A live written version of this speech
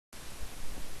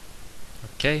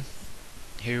Okay,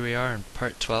 here we are in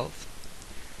part 12,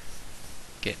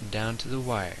 getting down to the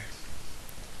wire.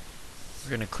 We're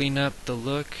going to clean up the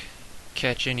look,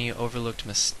 catch any overlooked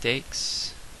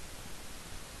mistakes,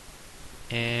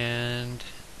 and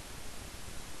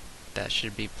that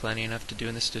should be plenty enough to do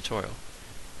in this tutorial.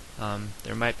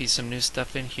 There might be some new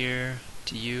stuff in here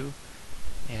to you,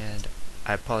 and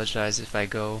I apologize if I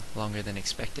go longer than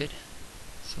expected,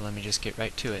 so let me just get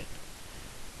right to it.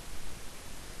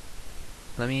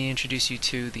 Let me introduce you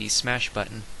to the smash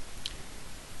button.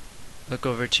 Look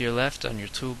over to your left on your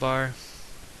toolbar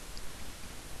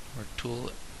or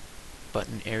tool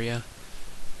button area.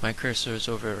 My cursor is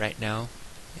over it right now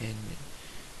and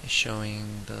is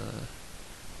showing the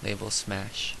label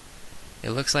smash.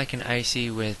 It looks like an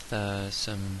IC with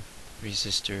some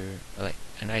resistor, like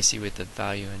an IC with the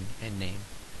value and name.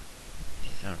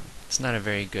 It's not a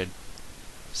very good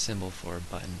symbol for a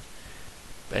button.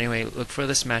 But anyway, look for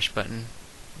the smash button.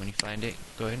 When you find it,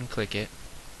 go ahead and click it.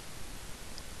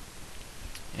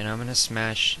 And I'm going to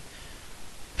smash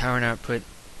power and output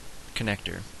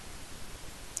connector.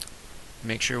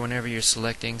 Make sure whenever you're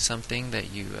selecting something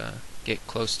that you get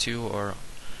close to or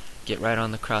get right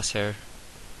on the crosshair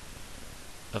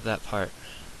of that part.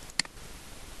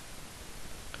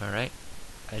 Alright,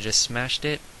 I just smashed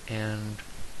it, and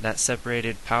that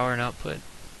separated power and output,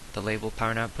 the label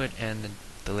power and output, and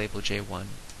the label J1.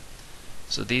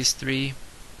 So these three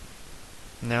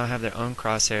now have their own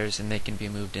crosshairs and they can be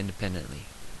moved independently.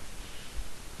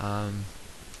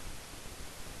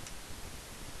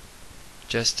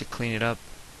 Just to clean it up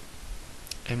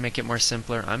and make it more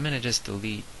simpler, I'm going to just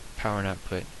delete power and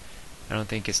output. I don't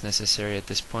think it's necessary at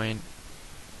this point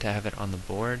to have it on the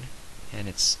board, and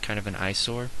it's kind of an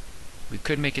eyesore. We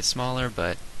could make it smaller,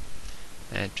 but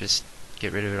just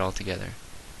get rid of it altogether.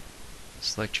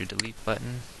 Select your delete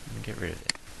button and get rid of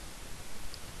it.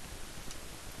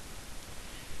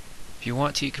 If you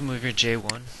want to, you can move your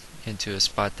J1 into a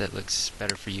spot that looks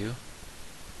better for you.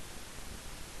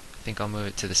 I think I'll move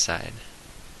it to the side.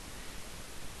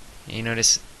 And you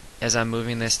notice as I'm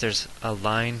moving this, there's a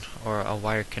line or a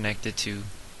wire connected to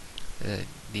the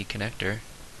connector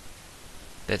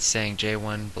that's saying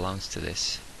J1 belongs to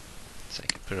this. So I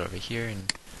can put it over here,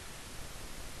 and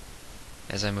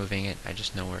as I'm moving it, I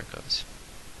just know where it goes.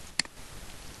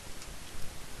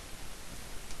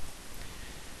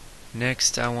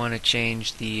 Next, I want to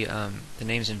change the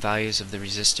names and values of the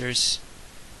resistors,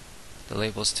 the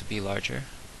labels, to be larger,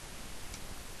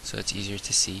 so it's easier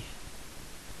to see.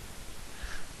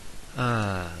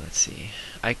 Let's see.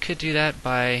 I could do that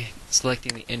by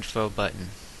selecting the info button.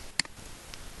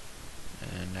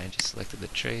 And I just selected the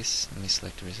trace. Let me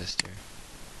select a resistor.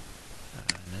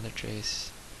 Another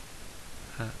trace.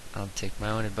 I'll take my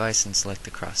own advice and select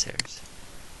the crosshairs.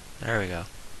 There we go.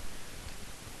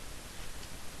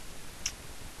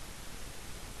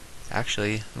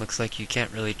 Actually, looks like you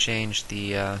can't really change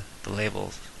the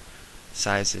label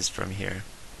sizes from here.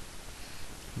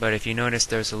 But if you notice,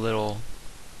 there's a little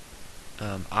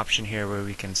option here where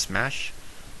we can smash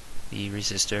the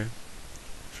resistor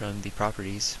from the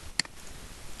properties.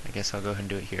 I guess I'll go ahead and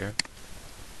do it here.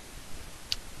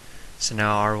 So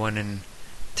now R1 and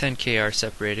 10K are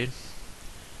separated,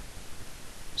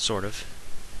 sort of.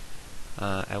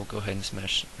 I will go ahead and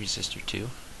smash resistor 2.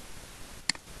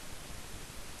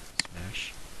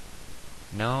 Smash.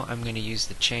 Now I'm going to use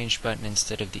the change button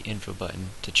instead of the info button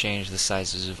to change the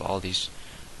sizes of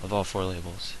all four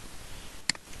labels.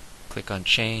 Click on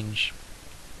change,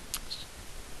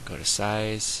 go to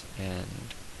size,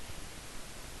 and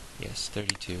yes,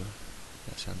 32.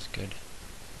 That sounds good.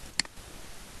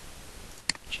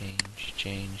 Change,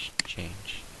 change,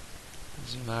 change.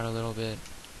 Zoom out a little bit.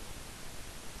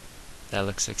 That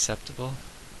looks acceptable.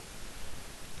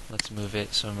 Let's move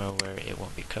it somewhere where it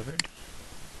won't be covered.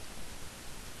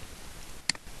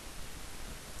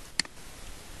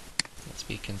 Let's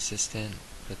be consistent.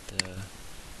 Put the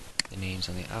names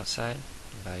on the outside,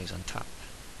 the values on top.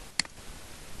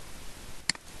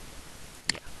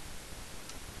 Yeah.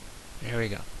 There we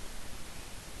go.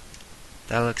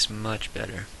 That looks much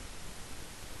better.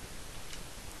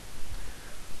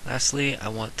 Lastly, I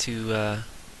want to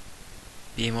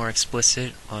be more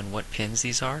explicit on what pins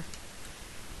these are.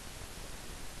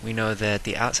 We know that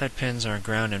the outside pins are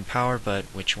ground and power, but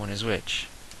which one is which?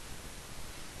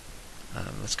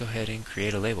 Let's go ahead and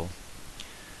create a label.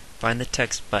 Find the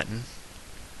text button.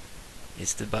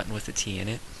 It's the button with the T in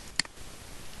it.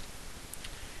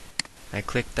 I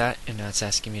click that, and now it's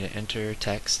asking me to enter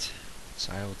text.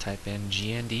 So I will type in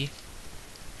GND,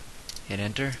 hit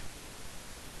enter.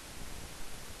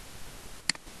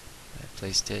 I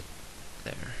placed it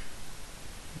there.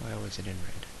 Why was it in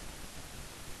red?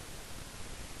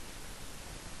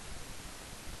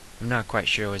 I'm not quite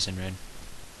sure it was in red,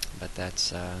 but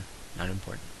that's not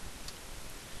important.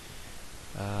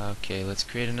 Okay, let's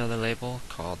create another label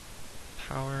called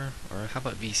power, or how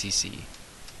about VCC?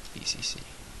 VCC.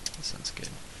 That sounds good.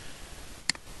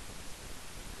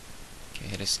 Okay,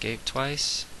 hit escape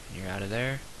twice, and you're out of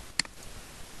there.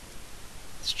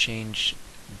 Let's change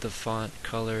the font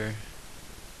color.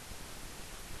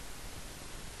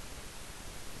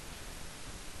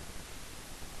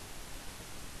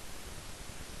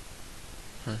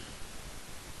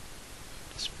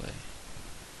 Display.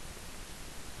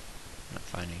 Not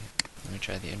finding it. Let me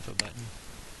try the info button.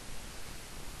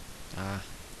 Ah,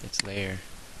 it's layer.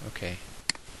 Okay.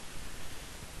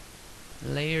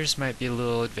 Layers might be a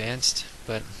little advanced,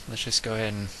 but let's just go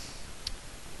ahead and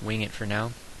wing it for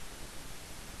now.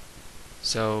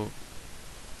 So,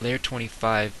 layer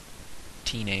 25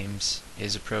 T names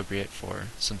is appropriate for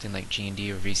something like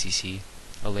G&D or VCC,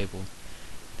 a label.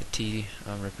 The T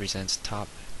represents top,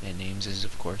 and names is,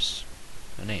 of course,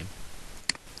 a name.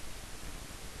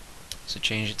 So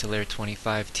change it to layer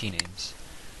 25 T names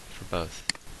for both.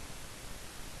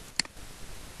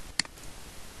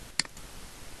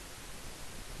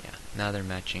 Yeah, now they're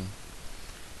matching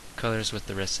colors with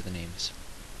the rest of the names.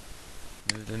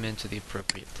 Move them into the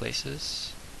appropriate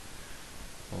places.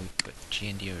 Well, we put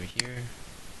G&D over here,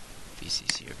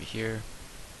 VCC over here.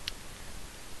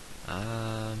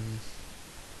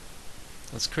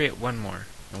 Let's create one more,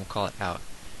 and we'll call it out.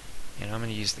 And I'm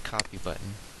going to use the copy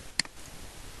button.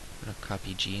 I'm going to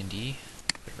copy G&D,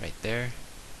 put it right there.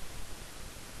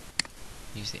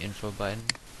 Use the info button,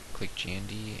 click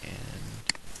G&D,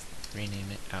 and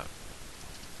rename it out.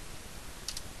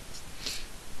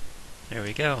 There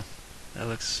we go. That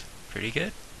looks pretty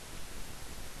good.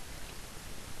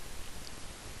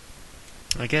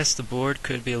 I guess the board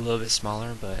could be a little bit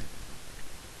smaller, but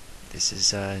this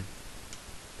is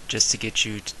just to get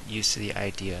you used to the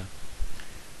idea.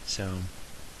 So,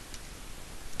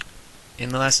 in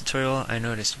the last tutorial, I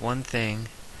noticed one thing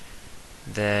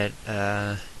that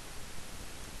that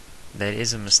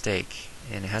is a mistake,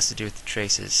 and it has to do with the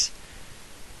traces.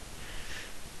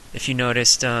 If you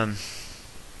noticed,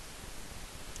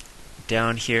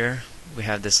 down here we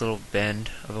have this little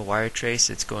bend of a wire trace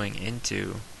that's going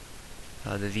into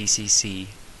the VCC.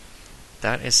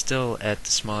 That is still at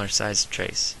the smaller size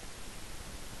trace.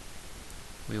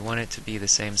 We want it to be the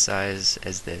same size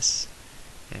as this,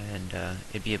 and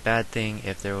it'd be a bad thing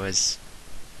if there was,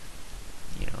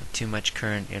 too much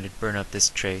current and it'd burn up this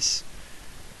trace.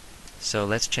 So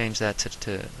let's change that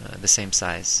to the same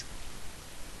size.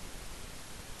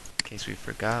 In case we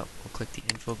forgot, we'll click the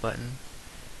info button.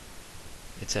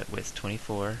 It's at width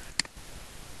 24.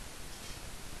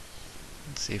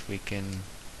 Let's see if we can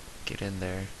get in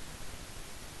there.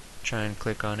 Try and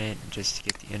click on it just to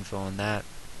get the info on that.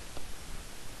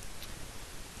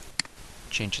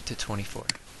 Change it to 24.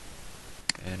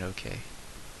 And OK.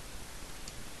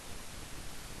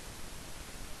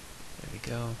 There we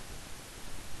go.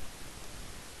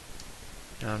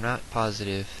 Now I'm not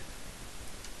positive,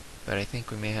 but I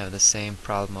think we may have the same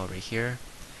problem over here.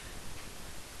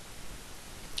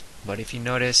 But if you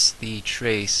notice the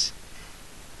trace,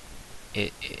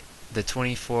 the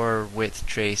 24 width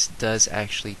trace does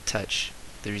actually touch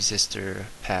the resistor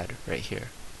pad right here.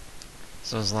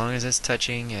 So as long as it's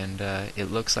touching and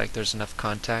it looks like there's enough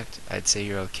contact, I'd say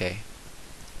you're okay.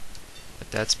 But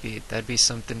that'd be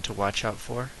something to watch out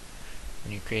for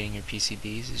when you're creating your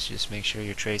PCBs, is just make sure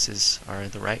your traces are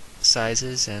the right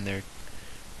sizes and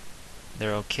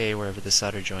they're okay wherever the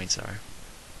solder joints are.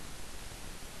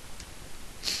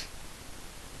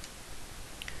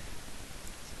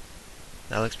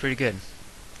 That looks pretty good.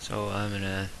 So I'm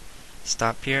gonna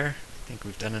stop here. I think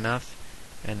we've done enough.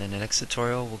 And then the next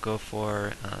tutorial we'll go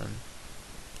for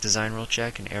design rule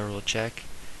check and error rule check,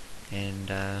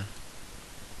 and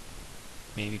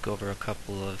maybe go over a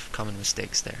couple of common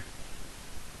mistakes there.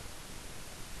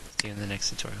 See you in the next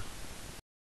tutorial.